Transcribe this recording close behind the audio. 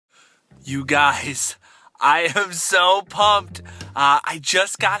You guys, I am so pumped. I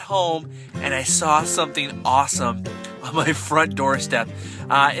just got home and I saw something awesome on my front doorstep.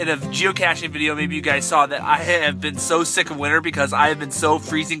 In a geocaching video, maybe you guys saw that I have been so sick of winter because I have been so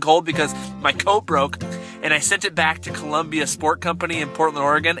freezing cold because my coat broke, and I sent it back to Columbia Sport Company in Portland,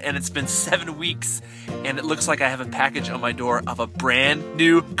 Oregon, and it's been 7 weeks, and it looks like I have a package on my door of a brand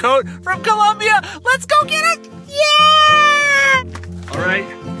new coat from Columbia. Let's go get it! Yeah! All right.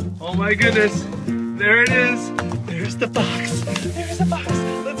 Oh my goodness. There it is. There's the box. There's the box.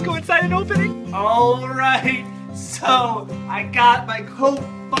 Let's go inside and open it. All right. So I got my coat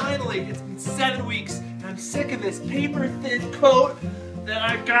finally. It's been 7 weeks and I'm sick of this paper thin coat that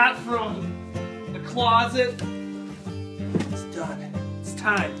I got from the closet. It's done. It's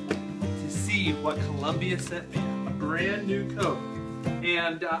time to see what Columbia sent me. A brand new coat.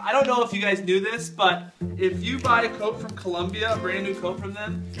 And I don't know if you guys knew this, but if you buy a coat from Columbia, a brand new coat from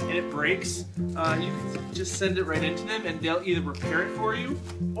them, and it breaks, you can just send it right into them and they'll either repair it for you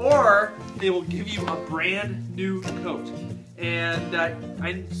or they will give you a brand new coat. And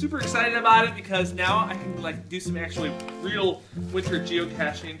I'm super excited about it because now I can do some actually real winter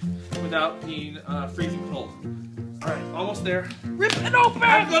geocaching without being freezing cold. All right, almost there. Rip it open!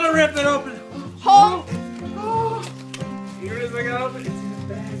 I'm gonna rip it open. Hold! Oh. Here it is, I got open. It's in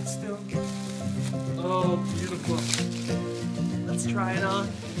the bag still. Oh, beautiful. Let's try it on.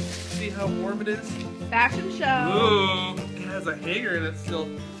 See how warm it is. Fashion show. Ooh, it has a hanger in it still.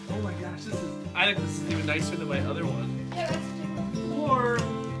 Oh my gosh, I think this is even nicer than my other one. Yeah, that's Warm.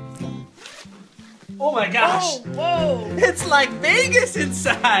 Oh my gosh. Whoa, whoa. It's like Vegas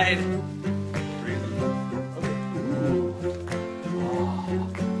inside.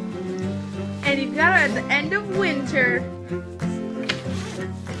 And you got it at the end of winter.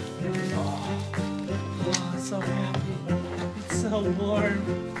 Oh, so happy. It's so warm.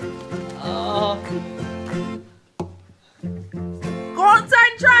 Oh. Go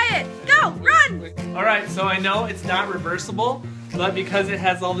outside and try it. Go, run. All right, so I know it's not reversible, but because it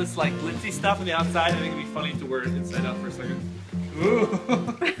has all this like glitzy stuff on the outside, I think it'd be funny to wear it inside out for a second. Ooh,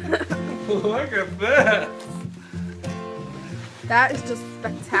 look at this. That is just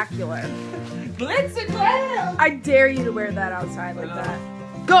spectacular. Glitz and glam. I dare you to wear that outside like that.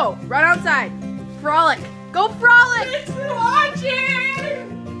 Go, run outside. Frolic. Go frolic. Thanks for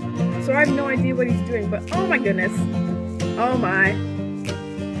watching. So I have no idea what he's doing, but oh my goodness. Oh my.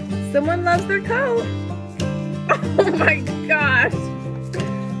 Someone loves their coat. Oh my gosh.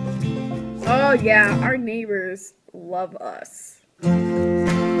 Oh yeah, our neighbors love us. You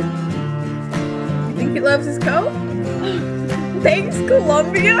think he loves his coat? Thanks,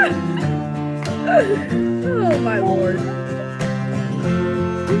 Columbia. Oh my lord.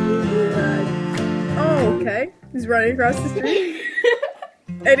 Oh, okay. He's running across the street.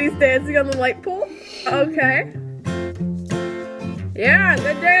 And he's dancing on the light pole. Okay. Yeah,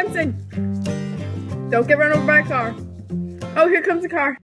 good dancing. Don't get run over by a car. Oh, here comes a car.